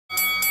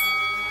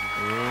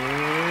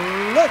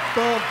Let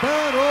the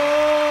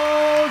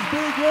battles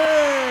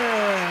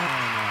begin!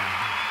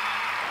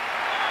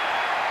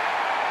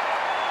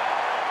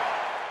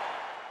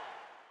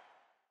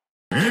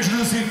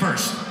 Introducing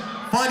first,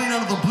 fighting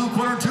out of the blue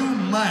corner to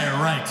my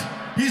right.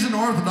 He's an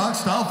orthodox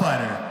style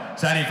fighter,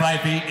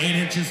 75 feet 8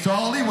 inches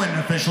tall. He went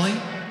officially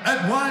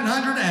at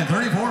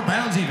 134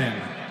 pounds even.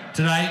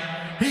 Tonight,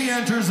 he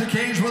enters the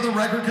cage with a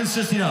record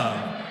consisting of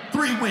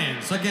 3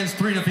 wins against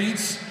 3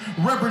 defeats,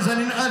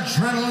 representing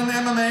Adrenaline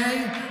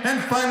MMA and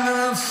fighting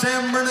out of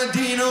San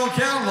Bernardino,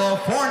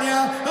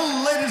 California.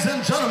 Ladies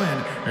and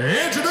gentlemen,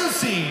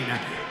 introducing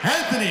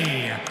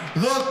Anthony,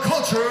 the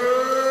Culture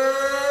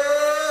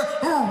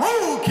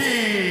Roque.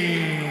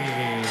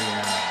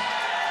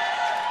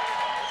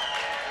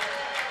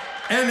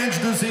 And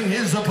introducing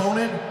his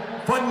opponent,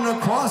 fighting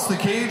across the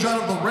cage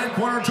out of the red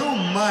corner to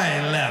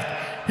my left.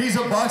 He's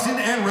a boxing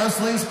and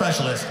wrestling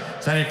specialist,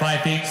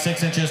 75 feet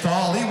 6 inches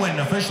tall. He went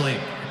officially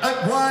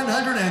at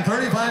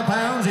 135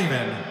 pounds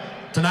even.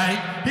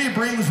 Tonight, he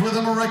brings with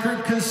him a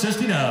record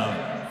consisting of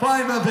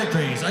 5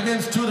 victories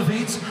against 2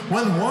 defeats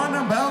with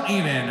 1 bout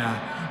even.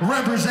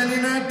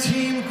 Representing a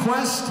Team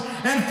Quest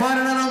and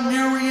fighting out of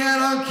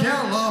Murrieta,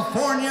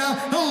 California,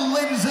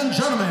 ladies and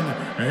gentlemen,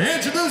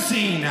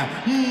 introducing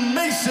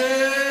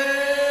Mason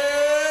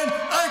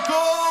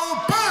Iacobellis.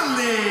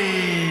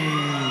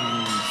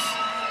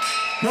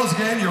 Once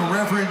again, your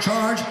referee in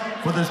charge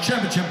for this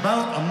championship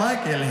bout,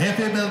 Mike El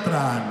Jefe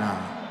Beltran.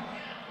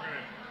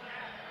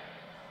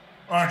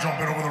 All right, y'all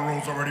been over the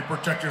rules already.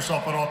 Protect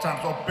yourself at all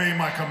times. Obey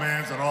my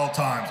commands at all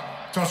times.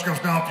 Touch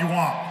gloves now if you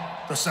want.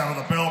 The sound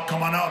of the bell,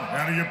 come on out and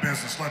handle your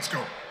business. Let's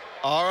go.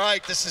 All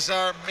right, this is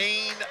our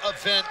main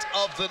event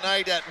of the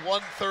night at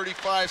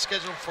 1:35,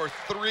 scheduled for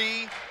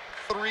 3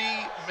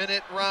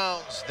 3-minute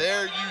rounds.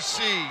 There you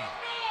see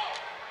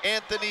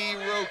Anthony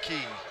Roque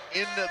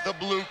in the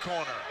blue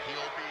corner.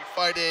 He'll be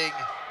fighting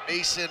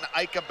Mason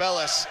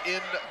Iacobellis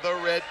in the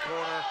red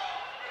corner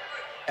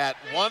at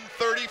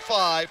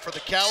 135 for the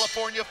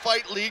California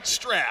Fight League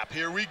strap.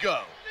 Here we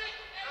go.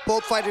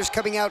 Both fighters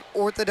coming out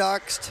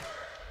orthodox.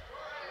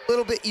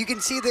 Little bit, you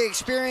can see the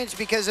experience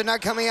because they're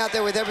not coming out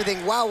there with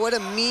everything. Wow, what a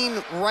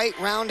mean right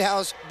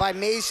roundhouse by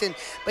Mason.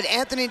 But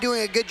Anthony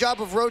doing a good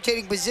job of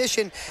rotating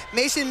position.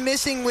 Mason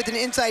missing with an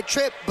inside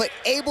trip, but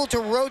able to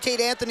rotate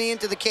Anthony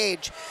into the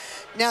cage.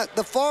 Now,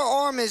 the far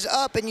arm is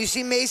up, and you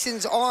see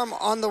Mason's arm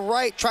on the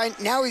right.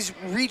 Now he's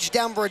reached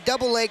down for a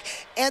double leg.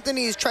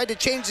 Anthony has tried to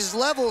change his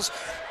levels,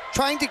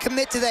 trying to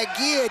commit to that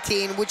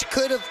guillotine, which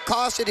could have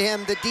costed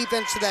him the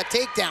defense to that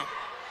takedown.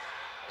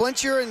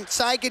 Once you're in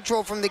side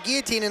control from the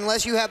guillotine,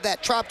 unless you have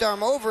that chopped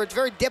arm over, it's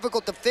very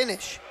difficult to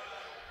finish.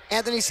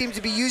 Anthony seems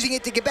to be using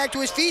it to get back to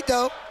his feet,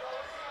 though.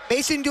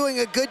 Mason doing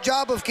a good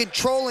job of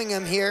controlling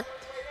him here,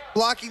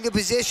 blocking the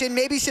position.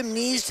 Maybe some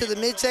knees to the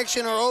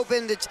midsection are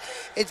opened. It's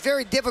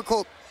very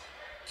difficult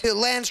to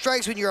land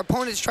strikes when your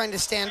opponent's trying to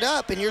stand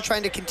up and you're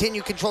trying to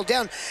continue control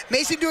down.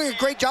 Mason doing a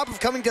great job of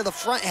coming to the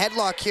front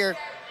headlock here.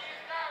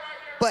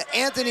 But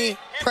Anthony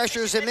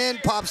pressures him in,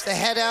 pops the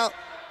head out.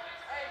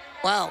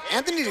 Wow,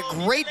 Anthony did a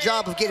great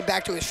job of getting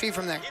back to his feet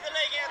from there.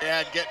 Yeah,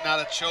 and getting out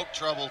of choke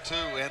trouble, too.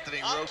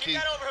 Anthony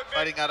Roque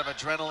fighting out of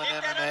Adrenaline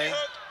MMA.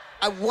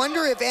 I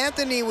wonder if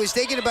Anthony was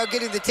thinking about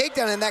getting the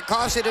takedown, and that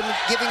costed him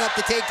giving up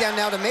the takedown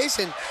now to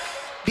Mason,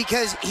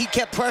 because he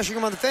kept pressuring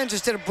him on the fence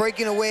instead of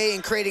breaking away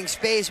and creating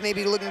space,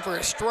 maybe looking for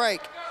a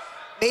strike.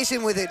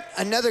 Mason with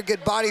another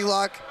good body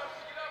lock.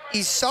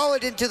 He's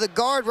solid into the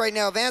guard right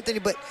now of Anthony,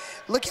 but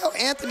look how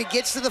Anthony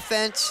gets to the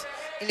fence,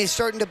 and he's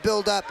starting to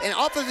build up. And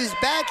off of his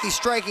back, he's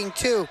striking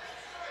too.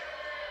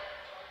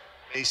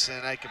 Mason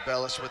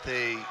Iacobellis with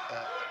a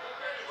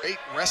great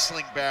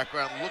wrestling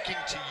background, looking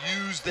to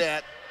use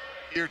that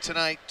here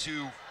tonight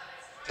to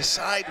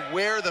decide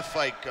where the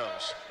fight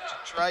goes.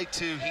 To try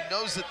to, he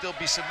knows that there'll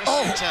be submission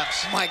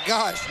attempts. Oh my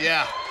gosh.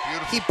 Yeah,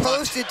 beautiful. He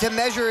posted to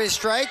measure his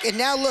strike, and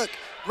now look,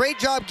 great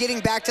job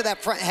getting back to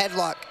that front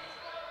headlock.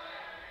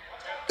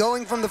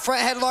 Going from the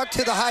front headlock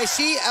to the high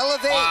C,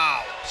 elevate,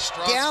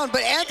 down.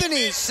 But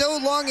Anthony's so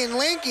long and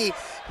lanky.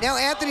 Now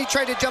Anthony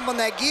tried to jump on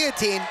that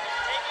guillotine.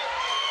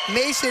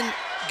 Mason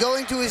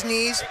going to his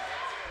knees,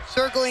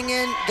 circling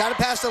in, got to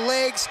pass the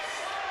legs.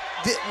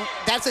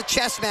 That's a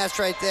chest match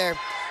right there.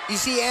 You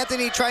see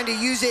Anthony trying to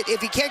use it.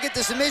 If he can't get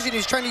the submission,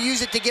 he's trying to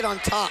use it to get on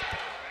top.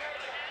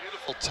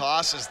 Beautiful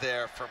tosses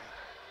there from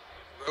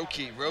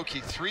Roque.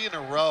 Roque 3 in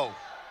a row.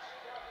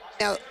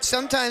 Now,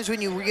 sometimes when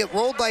you get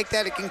rolled like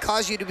that, it can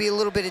cause you to be a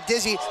little bit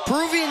dizzy.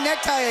 Peruvian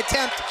necktie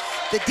attempt.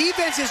 The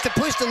defense is to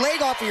push the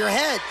leg off of your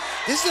head.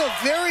 This is a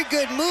very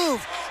good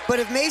move, but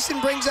if Mason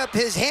brings up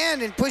his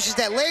hand and pushes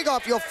that leg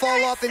off, you'll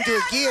fall off into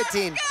a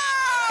guillotine.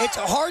 It's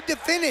hard to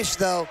finish,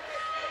 though.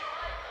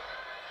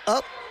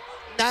 Up,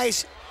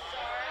 nice.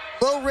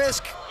 Low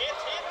risk,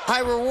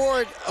 high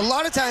reward. A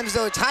lot of times,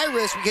 though, it's high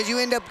risk because you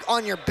end up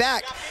on your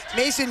back.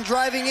 Mason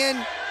driving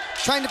in,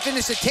 trying to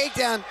finish the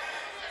takedown.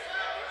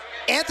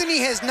 Anthony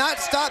has not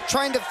stopped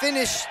trying to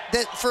finish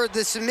for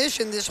the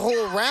submission this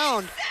whole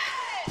round.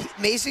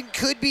 Mason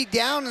could be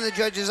down in the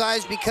judge's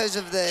eyes because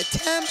of the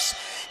attempts.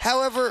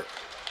 However,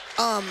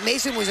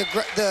 Mason was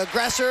the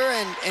aggressor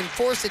and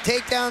forced the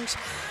takedowns.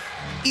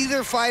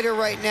 Either fighter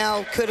right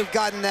now could have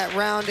gotten that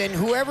round, and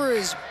whoever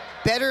is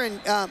better and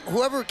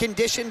whoever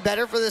conditioned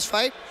better for this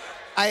fight,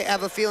 I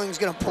have a feeling is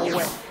going to pull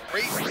away.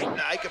 Great.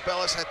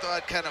 Iacobellis, I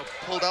thought, kind of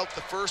pulled out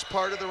the first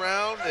part of the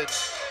round, and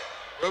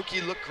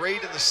Roque looked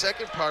great in the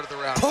second part of the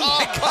round. Oh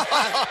my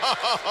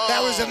God,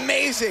 that was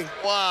amazing.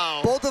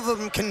 Wow. Both of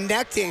them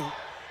connecting,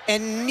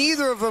 and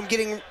neither of them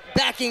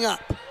backing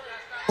up.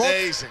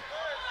 Amazing.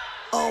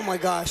 Oh my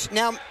gosh.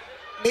 Now,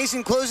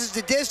 Mason closes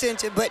the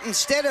distance, but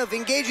instead of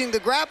engaging the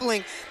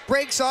grappling,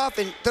 breaks off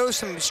and throws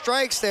some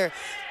strikes there.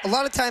 A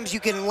lot of times you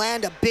can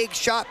land a big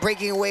shot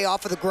breaking away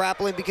off of the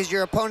grappling because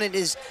your opponent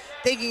is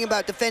thinking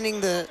about defending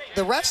the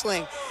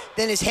wrestling.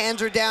 Then his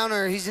hands are down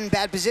or he's in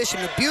bad position.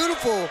 A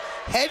beautiful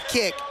head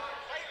kick.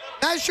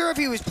 Not sure if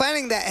he was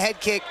planning that head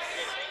kick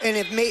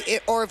and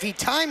or if he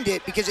timed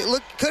it, because it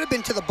could have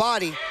been to the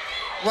body.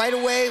 Right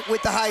away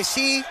with the high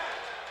C.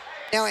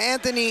 Now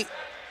Anthony,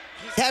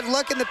 he's had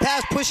luck in the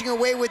past pushing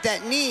away with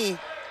that knee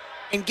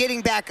and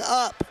getting back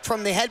up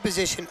from the head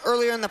position.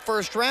 Earlier in the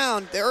first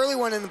round, the early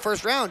one in the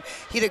first round,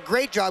 he did a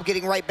great job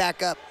getting right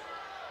back up.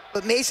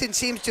 But Mason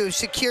seems to have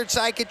secured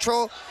side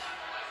control.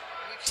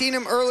 We've seen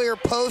him earlier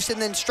post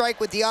and then strike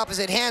with the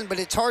opposite hand, but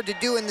it's hard to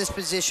do in this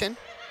position.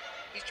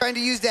 He's trying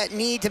to use that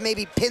knee to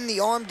maybe pin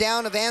the arm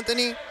down of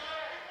Anthony.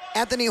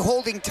 Anthony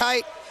holding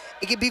tight.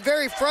 It can be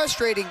very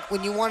frustrating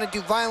when you want to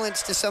do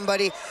violence to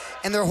somebody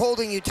and they're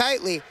holding you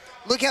tightly.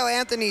 Look how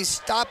Anthony's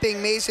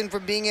stopping Mason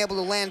from being able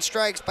to land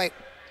strikes by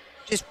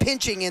just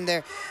pinching in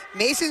there.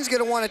 Mason's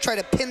going to want to try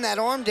to pin that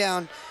arm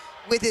down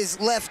with his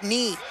left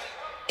knee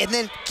and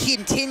then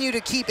continue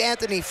to keep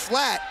Anthony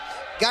flat.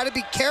 Got to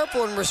be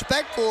careful and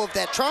respectful of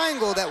that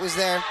triangle that was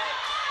there.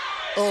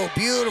 Oh,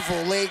 beautiful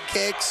leg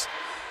kicks.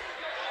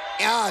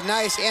 Ah,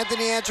 nice.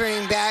 Anthony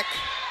answering back.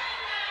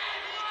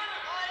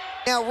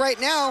 Now, right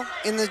now,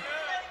 in the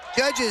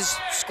judges'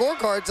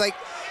 scorecards, like,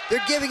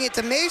 they're giving it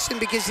to Mason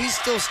because he's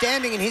still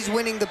standing and he's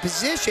winning the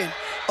position.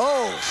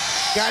 Oh,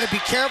 got to be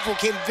careful.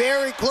 Came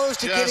very close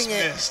to getting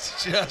an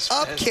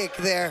up kick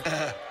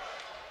there.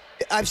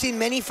 I've seen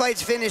many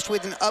fights finished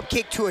with an up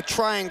kick to a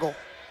triangle.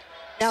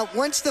 Now,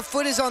 once the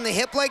foot is on the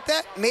hip like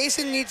that,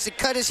 Mason needs to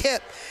cut his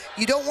hip.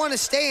 You don't want to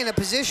stay in a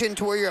position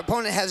to where your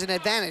opponent has an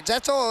advantage.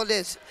 That's all it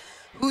is.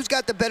 Who's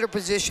got the better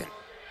position?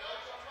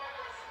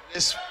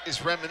 This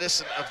is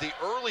reminiscent of the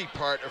early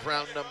part of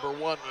round number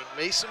one when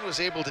Mason was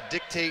able to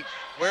dictate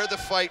where the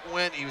fight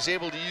went. He was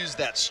able to use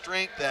that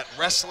strength, that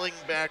wrestling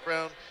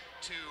background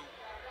to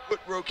put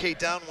Roque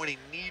down when he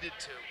needed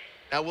to.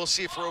 Now we'll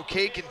see if Roque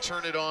can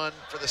turn it on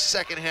for the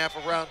second half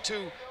of round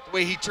two, the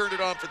way he turned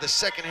it on for the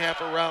second half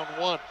of round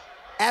one.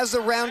 As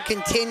the round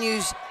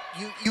continues,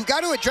 you've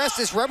got to address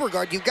this rubber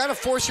guard. You've got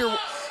to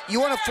you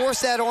want to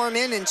force that arm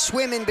in and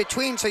swim in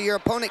between so your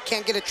opponent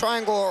can't get a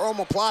triangle or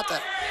omoplata.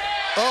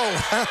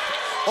 Oh,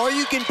 or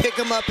you can pick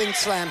him up and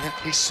slam him.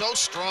 He's so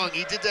strong.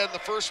 He did that in the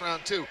first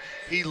round, too.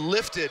 He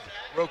lifted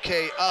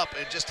Roque up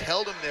and just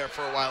held him there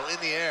for a while in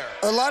the air.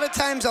 A lot of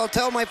times I'll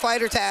tell my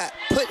fighter to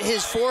put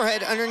his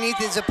forehead underneath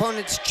his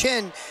opponent's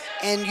chin,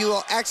 and you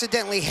will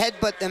accidentally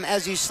headbutt them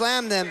as you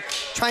slam them,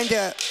 trying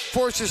to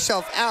force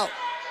yourself out.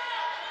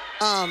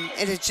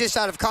 And it's just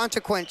out of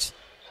consequence.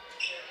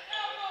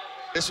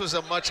 This was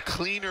a much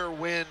cleaner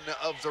win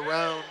of the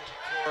round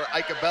for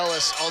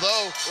Iacobellis,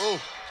 although,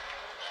 oh,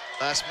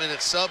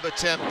 last-minute sub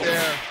attempt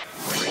there.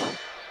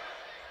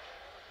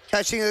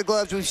 Touching the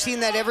gloves, we've seen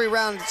that every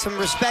round, some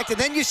respect, and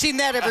then you've seen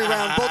that every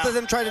round. Both of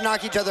them try to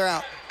knock each other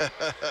out.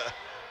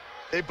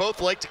 They both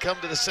like to come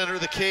to the center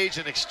of the cage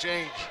and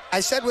exchange. I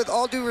said with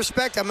all due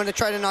respect, I'm gonna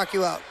try to knock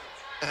you out.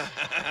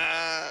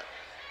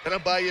 Gonna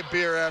buy you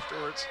beer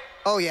afterwards.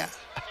 Oh yeah,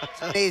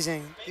 it's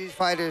amazing, these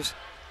fighters.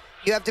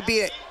 You have to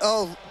beat it.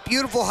 Oh,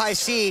 beautiful high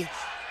C.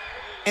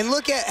 And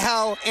look at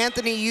how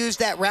Anthony used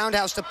that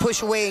roundhouse to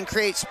push away and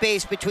create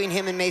space between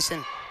him and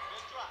Mason.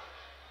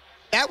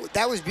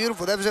 That was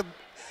beautiful. That was a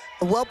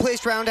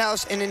well-placed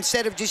roundhouse, and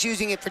instead of just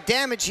using it for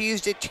damage, he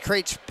used it to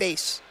create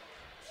space.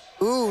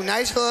 Ooh,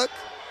 nice hook.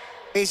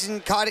 Mason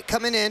caught it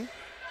coming in.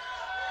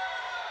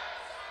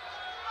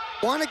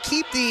 You want to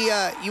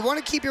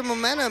keep your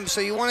momentum, so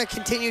you want to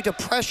continue to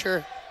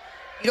pressure.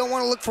 You don't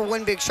want to look for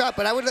one big shot,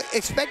 but I would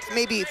expect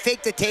maybe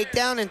fake the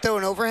takedown and throw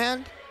an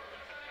overhand.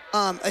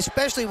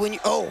 Especially when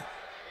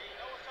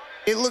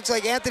it looks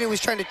like Anthony was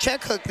trying to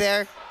check hook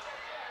there.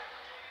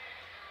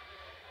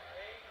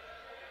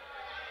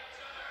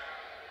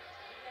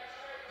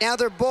 Now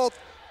they're both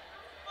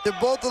a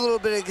little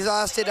bit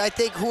exhausted. I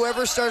think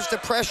whoever starts to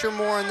pressure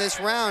more in this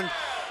round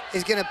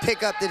is gonna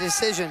pick up the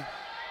decision.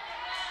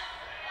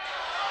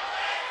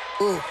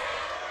 Ooh.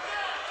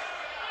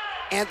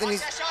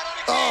 Anthony's,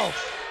 oh.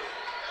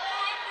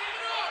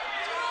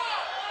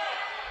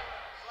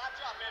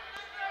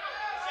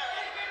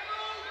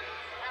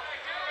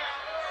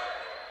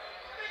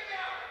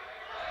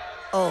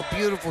 Oh,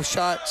 beautiful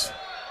shots.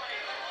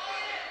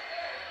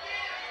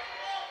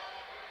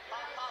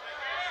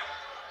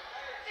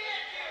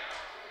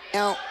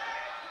 Now,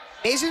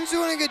 Mason's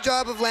doing a good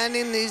job of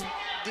landing these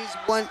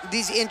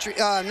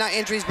not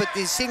entries, but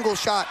these single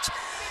shots.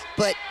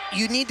 But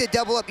you need to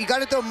double up. You got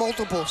to throw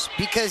multiples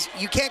because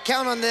you can't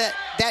count on that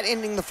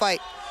ending the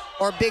fight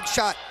or a big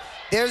shot.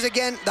 There's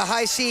again the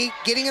high C,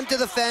 getting him to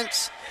the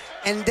fence,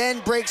 and then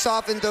breaks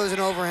off and throws an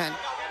overhand.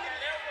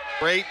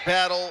 Great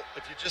battle.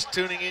 If you're just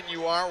tuning in,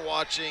 you are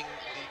watching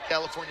the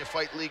California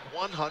Fight League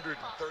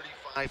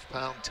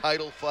 135-pound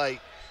title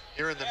fight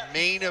here in the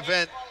main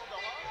event,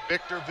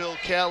 Victorville,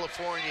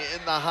 California,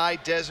 in the high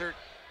desert.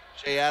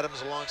 Jay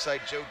Adams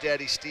alongside Joe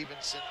Daddy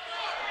Stevenson.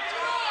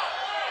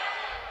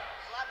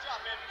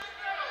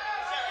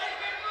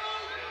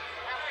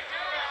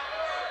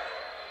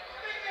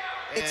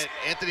 And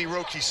Anthony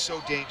Roque's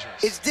so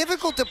dangerous. It's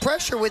difficult to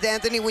pressure with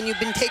Anthony when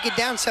you've been taken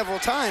down several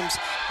times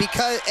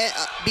because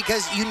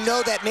you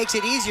know that makes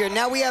it easier.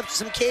 Now we have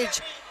some cage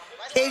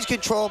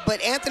control,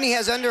 but Anthony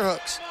has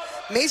underhooks.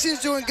 Mason's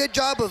doing a good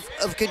job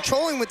of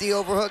controlling with the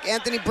overhook.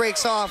 Anthony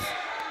breaks off.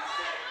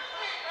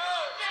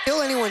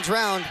 Still anyone's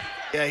round.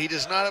 Yeah, he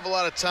does not have a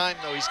lot of time,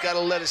 though. He's got to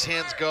let his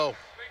hands go.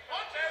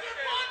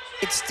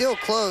 It's still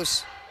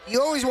close.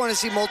 You always want to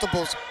see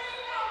multiples.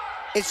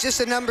 It's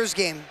just a numbers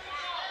game.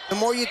 The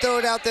more you throw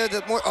it out there,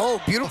 the more,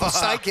 oh, beautiful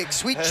side kick,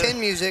 sweet chin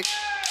music.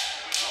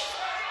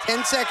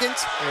 10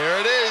 seconds. There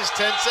it is,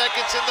 10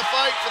 seconds in the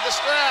fight for the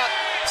strap.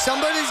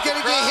 Somebody's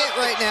gonna get hit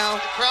right now.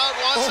 The crowd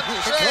wants a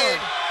trade.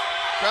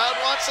 Crowd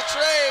wants a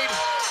trade.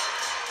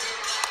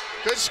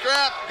 Good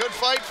scrap, good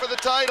fight for the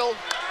title.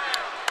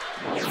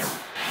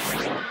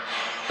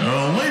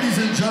 Ladies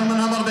and gentlemen,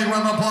 how about a big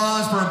round of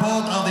applause for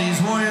both of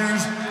these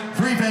warriors.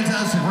 3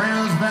 fantastic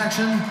rounds of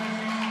action.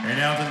 And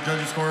now to the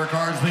judges'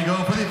 scorecards, we go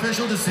for the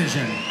official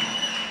decision.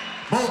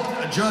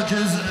 Both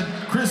judges,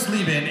 Chris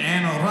Lieben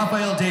and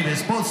Rafael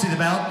Davis, both see the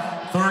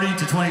bout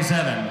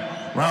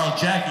 30-27. While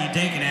Jackie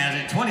Dakin has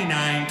it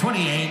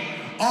 29-28,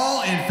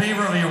 all in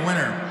favor of your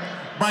winner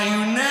by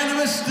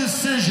unanimous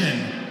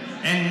decision.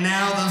 And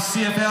now the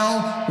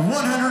CFL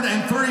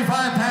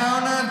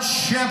 135-pound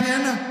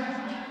champion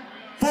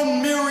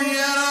from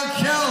Murrieta,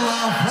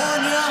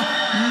 California,